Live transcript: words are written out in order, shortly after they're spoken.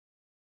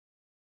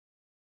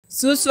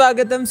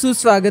सुस्वागतम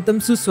सुस्वागतम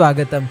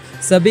सुस्वागतम।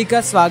 सभी का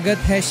स्वागत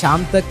है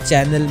शाम तक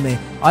चैनल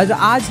में। और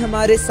आज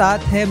हमारे साथ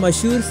है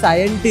मशहूर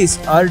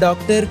साइंटिस्ट और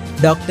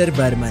डॉक्टर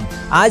बर्मन।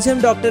 आज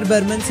हम डॉक्टर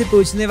बर्मन से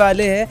पूछने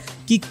वाले हैं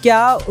कि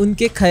क्या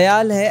उनके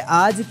ख्याल है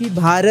आज की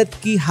भारत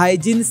की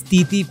हाइजीन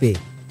स्थिति पे।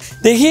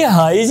 देखिए,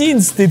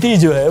 हाइजीन स्थिति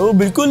जो है वो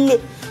बिल्कुल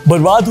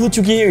बर्बाद हो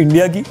चुकी है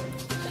इंडिया की,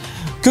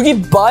 क्योंकि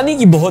पानी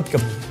की बहुत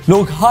कमी,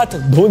 लोग हाथ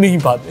धो नहीं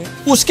पाते।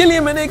 उसके लिए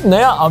मैंने एक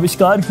नया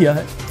आविष्कार किया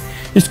है,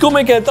 इसको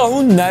मैं कहता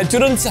हूँ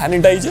नेचुरल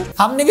सैनिटाइजर।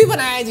 हमने भी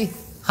बनाया जी,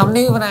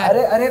 हमने भी बनाया।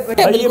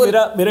 अरे ये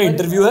मेरा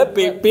इंटरव्यू है।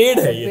 पेड़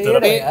है ये,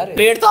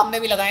 पेड़ तो हमने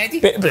भी लगाए जी।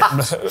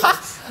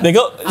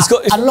 देखो इसको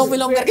अनुलोम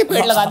विलोम करके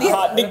पेड़ लगा दिए।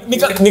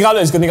 निकालो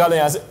इसको, निकालो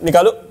यहाँ से,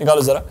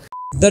 निकालो जरा।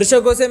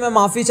 दर्शकों से मैं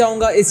माफी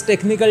चाहूंगा इस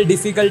टेक्निकल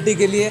डिफिकल्टी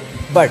के लिए,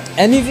 बट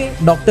एनीवे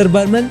डॉक्टर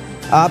बर्मन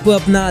आप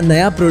अपना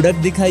नया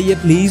प्रोडक्ट दिखाइए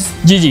प्लीज।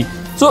 जी।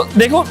 तो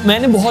देखो,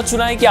 मैंने बहुत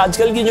सुना है कि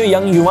आजकल की जो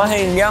यंग युवा है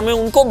इंडिया में,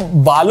 उनको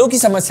बालों की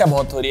समस्या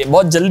बहुत हो रही है,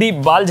 बहुत जल्दी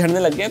बाल झड़ने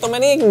लग गए हैं। तो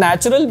मैंने एक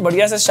नेचुरल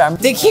बढ़िया सा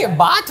शैम्पू। देखिए,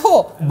 बात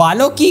हो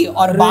बालों की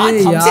और बात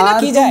हमसे ना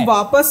की जाए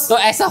वापस, तो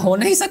ऐसा हो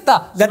नहीं सकता।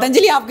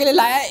 गीतांजलि आपके लिए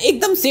लाया है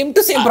एकदम सेम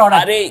टू सेम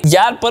प्रोडक्ट। अरे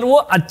यार, पर वो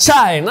अच्छा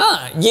है ना,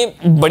 ये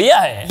बढ़िया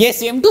है। ये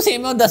सेम टू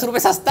सेम है और 10 रुपए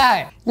सस्ता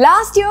है।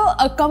 Last year,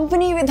 a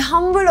company with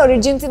humble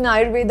origins in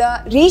Ayurveda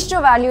reached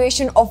a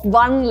valuation of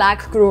 1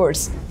 lakh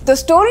crores. The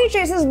story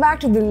traces back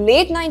to the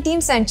late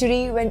 19th century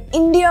when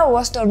India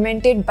was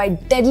tormented by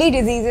deadly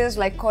diseases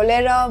like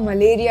cholera,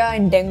 malaria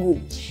and dengue.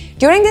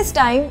 During this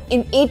time,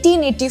 in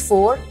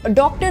 1884, a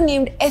doctor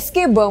named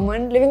S.K.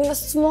 Burman, living in a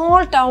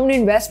small town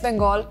in West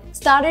Bengal,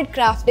 started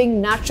crafting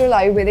natural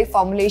Ayurvedic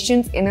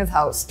formulations in his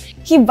house.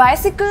 He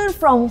bicycled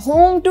from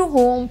home to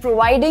home,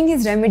 providing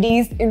his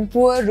remedies in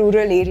poor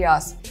rural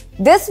areas.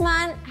 This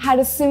man had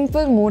a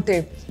simple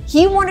motive.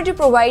 He wanted to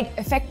provide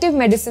effective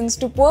medicines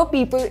to poor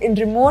people in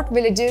remote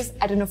villages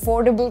at an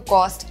affordable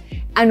cost.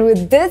 And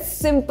with this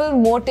simple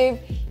motive,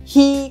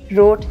 he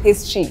wrote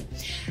history.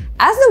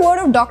 As the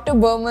word of Dr.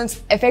 Burman's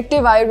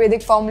effective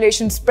Ayurvedic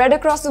formulation spread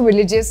across the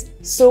villages,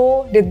 so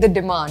did the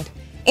demand.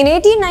 In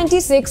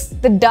 1896,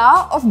 the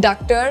Da of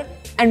Doctor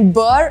and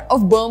Bur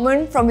of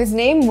Burman from his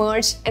name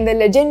merged and the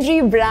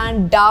legendary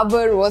brand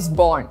Dabur was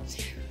born.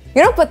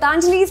 You know,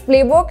 Patanjali's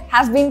playbook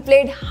has been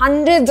played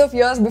hundreds of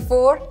years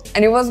before,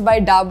 and it was by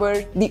Dabur,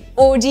 the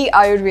OG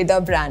Ayurveda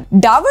brand.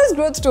 Dabur's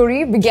growth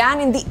story began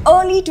in the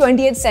early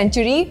 20th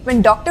century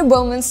when Dr.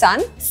 Burman's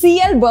son,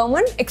 C.L.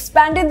 Burman,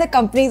 expanded the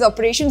company's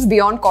operations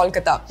beyond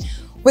Kolkata.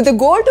 With the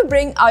goal to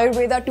bring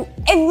Ayurveda to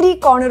every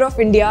corner of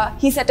India,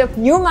 he set up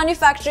new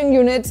manufacturing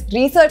units,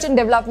 research and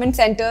development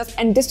centers,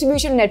 and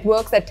distribution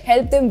networks that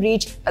helped them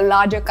reach a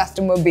larger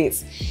customer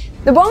base.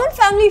 The Burman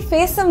family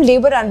faced some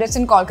labor unrest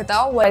in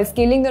Kolkata while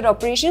scaling their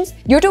operations,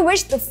 due to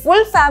which the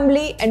full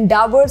family and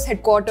Dabur's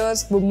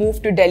headquarters were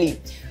moved to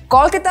Delhi.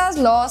 Kolkata's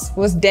loss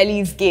was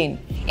Delhi's gain.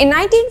 In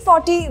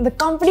 1940, the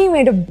company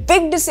made a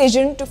big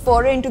decision to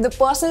foray into the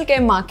personal care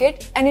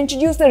market and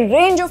introduce a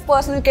range of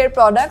personal care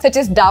products such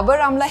as Dabur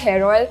Amla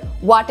Hair Oil,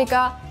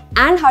 Vatika,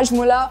 and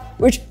Hajmola,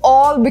 which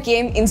all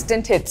became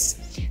instant hits.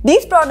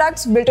 These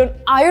products, built on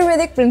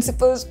Ayurvedic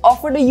principles,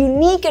 offered a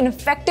unique and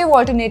effective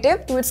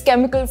alternative to its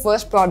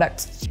chemical-first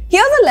products.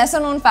 Here's a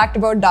lesser-known fact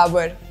about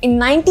Dabur. In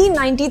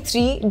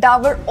 1993,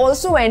 Dabur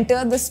also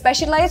entered the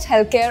specialized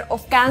healthcare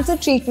of cancer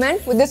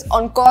treatment with its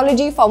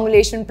oncology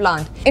formulation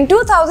plant. In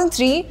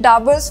 2003,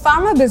 Dabur's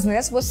pharma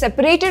business was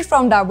separated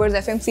from Dabur's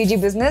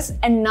FMCG business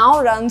and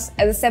now runs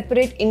as a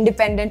separate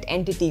independent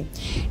entity.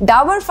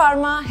 Dabur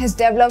Pharma has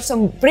developed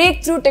some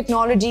breakthrough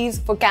technologies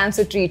for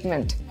cancer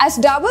treatment. As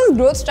Dabur's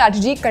growth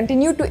strategy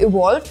continued to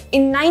evolve,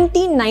 in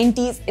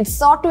 1990s, it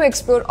sought to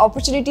explore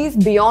opportunities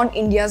beyond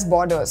India's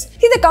borders.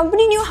 See, the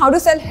company knew how to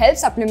sell health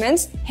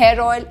supplements,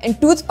 hair oil, and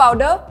tooth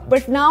powder,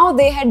 but now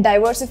they had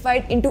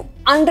diversified into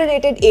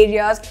unrelated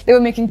areas. They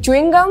were making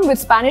chewing gum with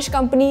Spanish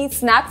company,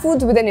 snack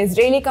foods with an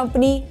Israeli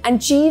company,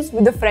 and cheese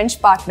with a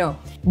French partner.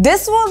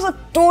 This was a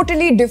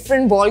totally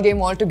different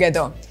ballgame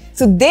altogether.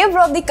 So they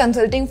brought the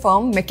consulting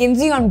firm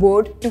McKinsey on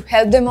board to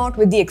help them out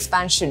with the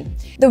expansion.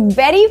 The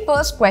very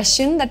first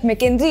question that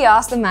McKinsey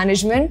asked the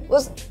management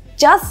was,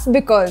 just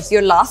because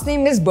your last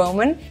name is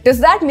Burman, does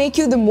that make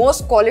you the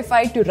most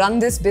qualified to run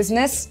this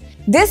business?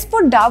 This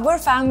put Dabur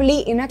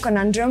family in a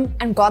conundrum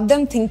and got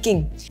them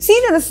thinking. See,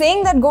 there's a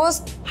saying that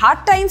goes,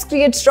 hard times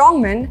create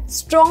strong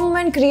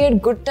men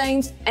create good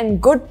times, and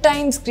good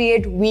times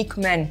create weak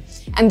men.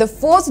 And the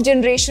fourth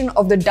generation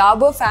of the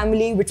Dabur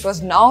family, which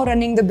was now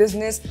running the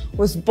business,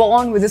 was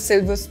born with a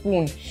silver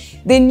spoon.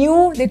 They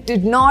knew they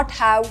did not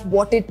have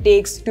what it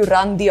takes to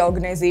run the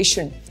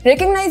organization.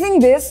 Recognizing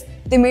this,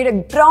 they made a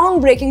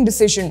groundbreaking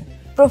decision.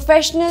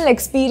 Professional,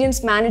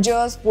 experienced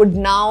managers would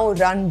now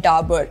run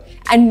Dabur,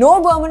 and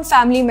no Burman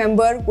family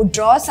member would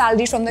draw a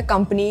salary from the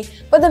company,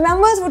 but the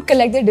members would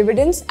collect their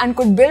dividends and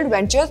could build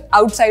ventures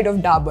outside of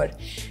Dabur.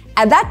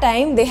 At that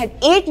time, they had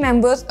 8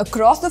 members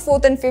across the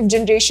 4th and 5th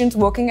generations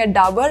working at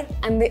Dabur,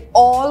 and they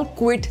all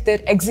quit their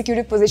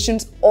executive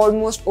positions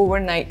almost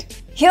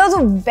overnight. Here's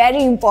a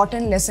very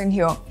important lesson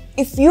here.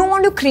 if you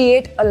want to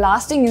create a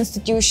lasting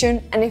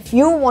institution and if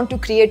you want to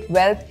create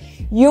wealth,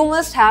 you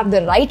must have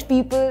the right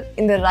people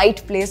in the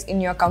right place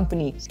in your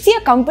company. See,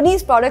 a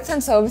company's products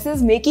and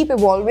services may keep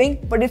evolving,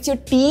 but it's your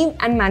team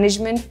and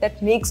management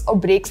that makes or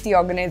breaks the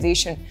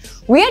organization.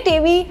 We at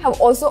AV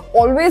have also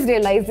always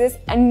realized this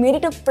and made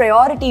it a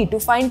priority to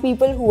find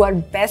people who are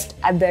best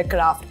at their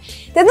craft.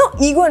 There's no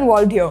ego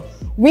involved here.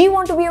 We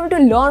want to be able to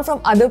learn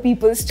from other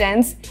people's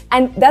strengths,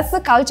 and that's the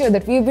culture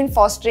that we've been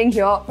fostering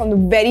here from the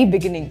very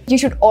beginning. You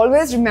should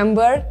always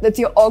remember that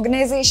your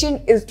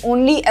organization is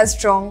only as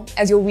strong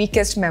as your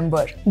weakest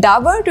member.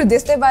 Dabur, to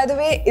this day by the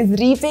way, is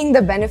reaping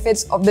the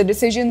benefits of the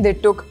decision they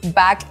took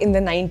back in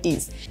the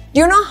 90s.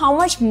 Do you know how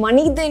much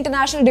money the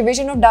international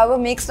division of Dabur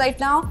makes right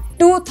now?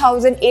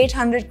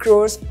 2,800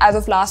 crores as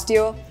of last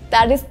year.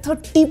 That is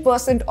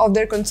 30% of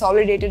their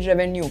consolidated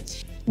revenue.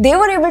 They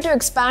were able to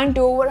expand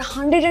to over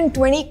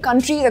 120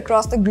 countries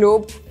across the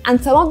globe, and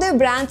some of their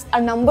brands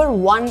are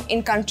 #1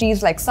 in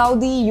countries like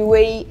Saudi,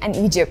 UAE and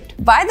Egypt.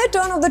 By the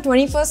turn of the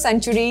 21st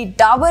century,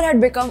 Dabur had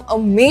become a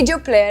major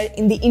player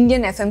in the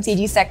Indian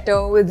FMCG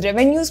sector, with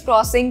revenues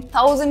crossing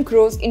 1,000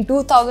 crores in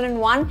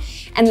 2001,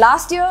 and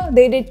last year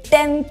they did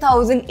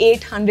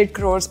 10,800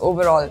 crores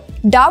overall.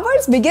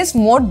 Dabur's biggest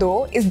moat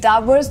though is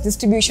Dabur's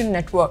distribution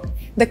network.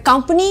 The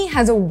company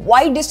has a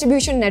wide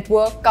distribution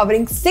network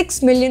covering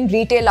 6 million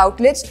retail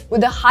outlets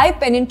with a high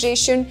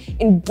penetration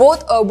in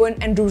both urban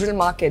and rural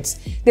markets.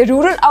 The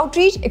rural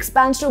outreach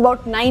expands to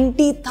about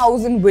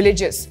 90,000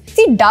 villages.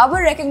 See,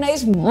 Dabur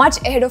recognized much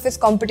ahead of its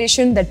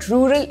competition that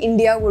rural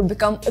India would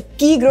become a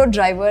key growth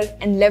driver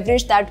and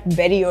leveraged that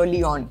very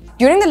early on.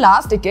 During the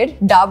last decade,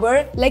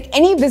 Dabur, like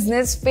any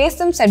business, faced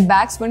some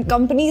setbacks when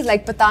companies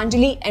like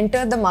Patanjali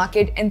entered the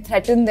market and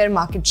threatened their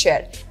market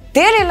share.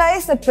 They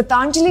realized that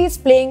Patanjali is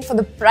playing for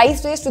the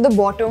price race to the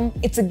bottom.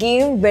 It's a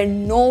game where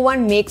no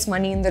one makes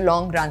money in the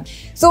long run.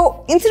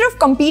 So instead of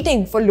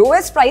competing for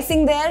lowest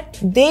pricing there,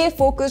 they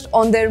focused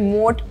on their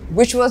moat,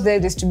 which was their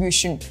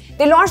distribution.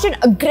 They launched an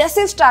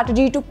aggressive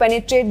strategy to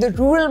penetrate the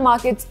rural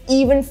markets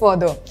even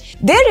further.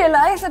 They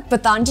realized that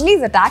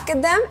Patanjali's attack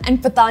at them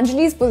and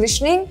Patanjali's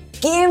positioning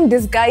came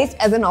disguised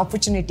as an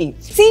opportunity.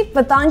 See,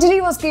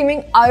 Patanjali was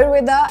screaming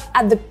Ayurveda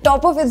at the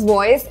top of his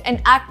voice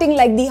and acting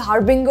like the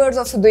harbingers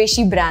of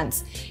Swadeshi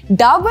brands.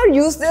 Dabur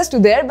used this to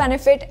their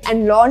benefit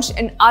and launched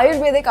an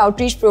Ayurvedic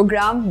outreach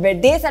program where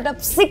they set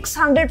up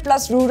 600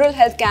 plus rural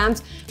health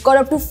camps, got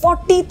up to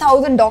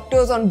 40,000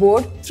 doctors on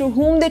board through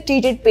whom they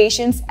treated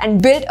patients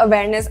and built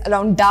awareness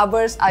around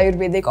Dabur's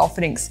Ayurvedic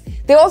offerings.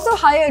 They also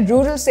hired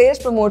rural sales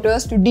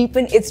promoters to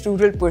deepen its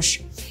rural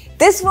push.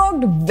 This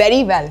worked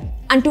very well.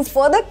 And to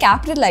further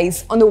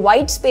capitalize on the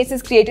white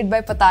spaces created by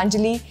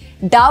Patanjali,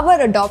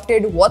 Dabur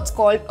adopted what's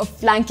called a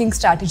flanking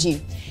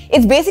strategy.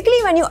 It's basically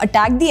when you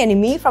attack the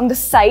enemy from the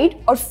side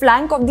or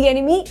flank of the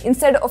enemy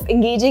instead of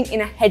engaging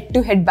in a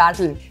head-to-head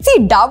battle.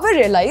 See, Dabur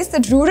realized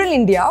that rural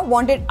India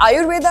wanted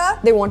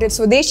Ayurveda, they wanted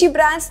Swadeshi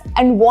brands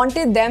and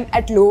wanted them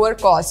at lower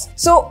costs.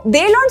 So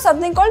they launched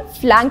something called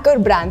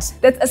flanker brands.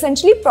 That's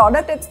essentially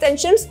product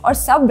extensions or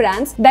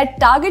sub-brands that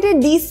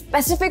targeted these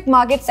specific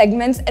market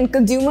segments and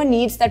consumer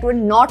needs that were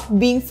not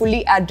being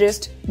fully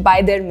addressed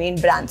by their main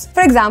brands.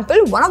 For example,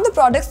 one of the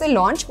products they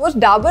launched was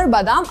Dabur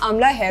Badam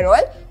Amla Hair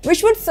Oil,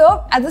 which would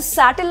serve as a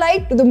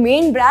satellite to the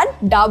main brand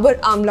Dabur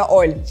Amla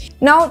Oil.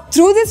 Now,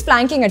 through this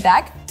flanking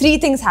attack, 3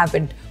 things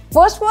happened.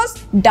 First was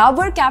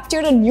Dabur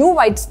captured a new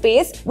white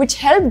space which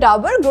helped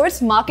Dabur grow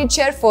its market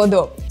share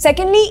further.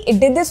 Secondly, it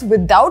did this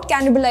without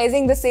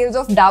cannibalizing the sales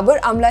of Dabur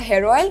Amla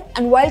Hair Oil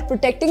and while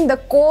protecting the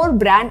core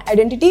brand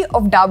identity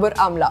of Dabur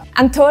Amla.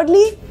 And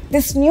thirdly,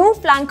 this new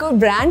flanker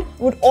brand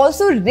would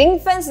also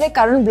ring-fence their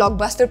current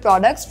blockbuster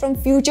products from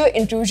future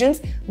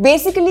intrusions,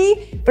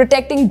 basically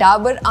protecting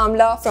Dabur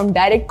Amla from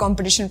direct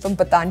competition from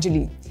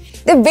Patanjali.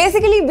 They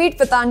basically beat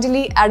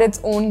Patanjali at its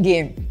own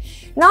game.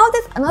 Now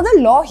there's another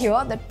law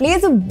here that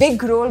plays a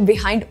big role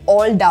behind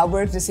all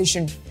Dabur's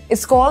decision.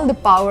 It's called the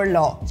power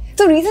law.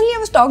 So recently I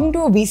was talking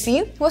to a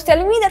VC who was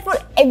telling me that for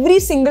every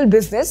single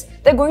business,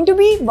 there are going to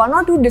be 1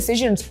 or 2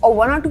 decisions or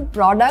 1 or 2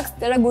 products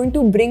that are going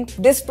to bring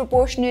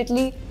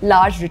disproportionately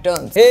large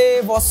returns. Hey,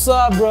 what's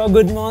up, bro?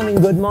 Good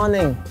morning, good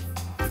morning.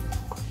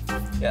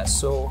 Yeah,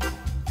 so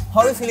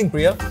how are you feeling,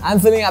 Priya? I'm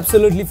feeling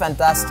absolutely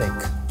fantastic.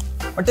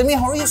 But tell me,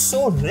 how are you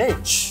so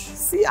rich?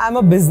 See, I'm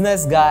a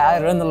business guy.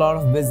 I run a lot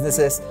of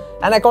businesses.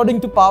 And according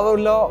to power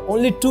law,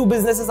 only 2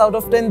 businesses out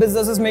of 10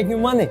 businesses make me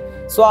money.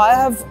 So I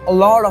have a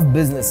lot of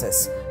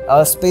businesses.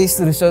 A space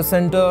research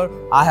center,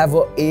 I have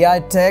an AI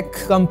tech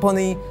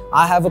company,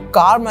 I have a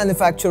car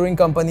manufacturing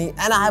company,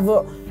 and I have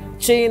a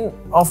chain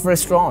of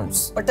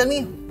restaurants. But tell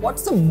me,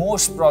 what's the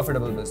most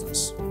profitable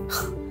business?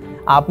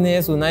 आपने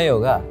ये सुना ही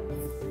होगा,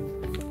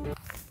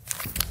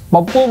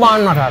 पप्पू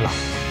पान मसाला,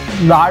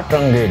 लाट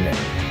रंगीले.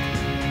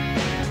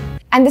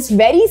 And this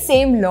very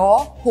same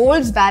law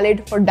holds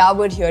valid for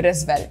Dabur here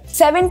as well.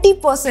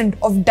 70%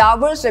 of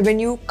Dabur's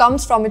revenue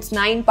comes from its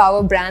 9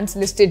 power brands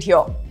listed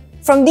here.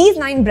 From these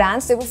 9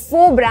 brands, there were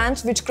 4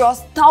 brands which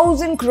crossed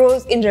 1,000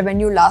 crores in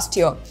revenue last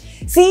year.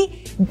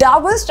 See,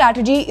 Dabur's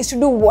strategy is to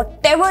do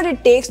whatever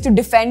it takes to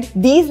defend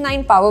these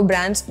 9 power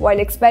brands while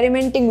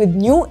experimenting with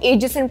new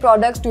adjacent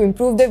products to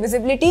improve their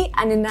visibility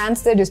and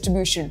enhance their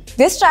distribution.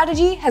 This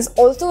strategy has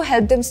also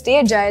helped them stay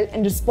agile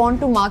and respond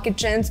to market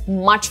trends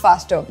much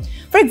faster.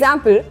 For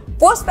example,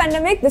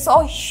 post-pandemic, they saw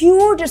a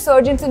huge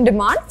resurgence in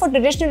demand for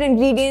traditional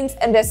ingredients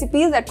and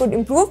recipes that could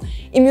improve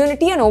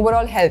immunity and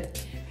overall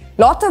health.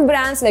 Lots of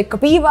brands like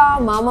Kapiva,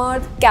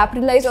 Mamaearth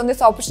capitalized on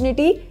this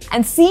opportunity,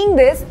 and seeing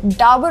this,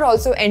 Dabur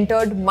also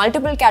entered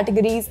multiple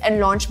categories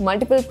and launched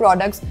multiple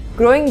products,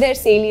 growing their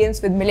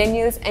salience with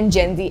millennials and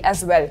Gen Z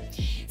as well.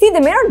 See, they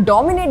may not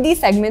dominate these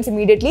segments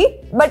immediately,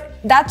 but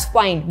that's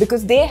fine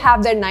because they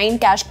have their 9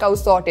 cash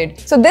cows sorted.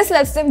 So this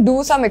lets them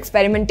do some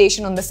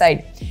experimentation on the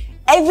side.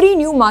 Every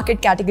new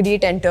market category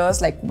it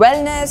enters, like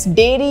wellness,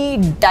 dairy,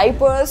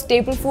 diapers,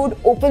 staple food,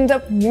 opens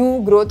up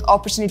new growth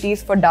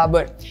opportunities for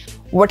Dabur.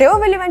 Whatever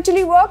will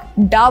eventually work,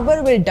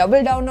 Dabur will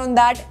double down on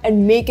that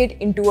and make it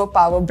into a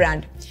power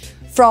brand.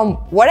 From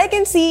what I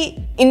can see,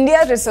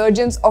 India's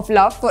resurgence of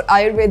love for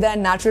Ayurveda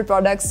and natural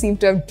products seems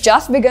to have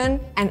just begun,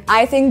 and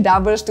I think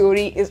Dabur's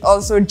story is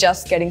also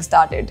just getting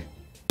started.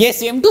 ये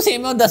same to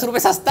same है और 10 रुपए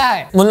सस्ता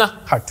है। मुन्ना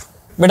हट,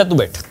 बेटा तू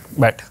बैठ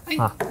बैठ,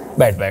 हाँ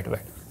बैठ बैठ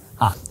बैठ,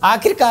 हाँ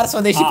आखिरकार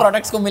स्वदेशी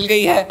प्रोडक्ट्स को मिल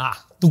गई है। हाँ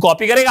तू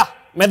कॉपी करेगा,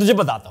 मैं तुझे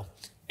बताता हूँ।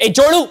 ए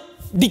छोड़ू,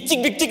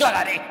 डिक्चिक डिक्चिक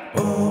लगा दे।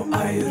 ओ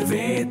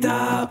आयुर्वेदा,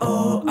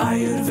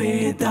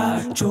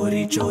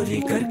 चोरी चोरी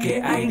करके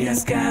आइडिया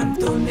स्कैम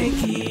तूने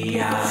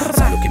किया।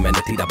 सालों की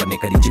मेहनत ही डाबर ने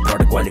करी जी,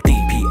 प्रोडक्ट क्वालिटी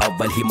भी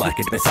अव्वल ही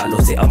मार्केट में सालों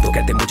से। अब तो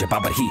कहते मुझे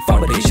power he,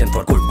 foundation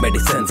for good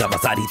medicine अब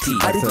सारी थी।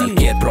 पर्सनल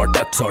केयर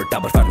प्रोडक्ट्स और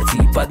डाबर फार्मेसी,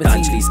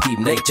 पतंजलि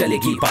स्कीम नहीं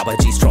चलेगी। पावर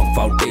जी स्ट्रॉन्ग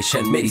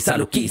फाउंडेशन मेरी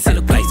सालों की,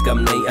 सालों प्राइस कम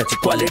नहीं, अच्छी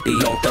क्वालिटी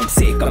लॉन्ग टर्म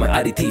से कम आ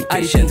रही थी।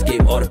 पेशेंस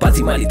गेम और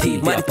बाजी मारी थी,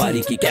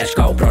 व्यापारी की कैश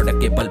काउ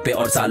प्रोडक्ट के बल पे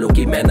और सालों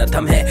की मेहनत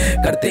हम है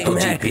करते, हम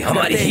है भी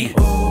हमारी ही।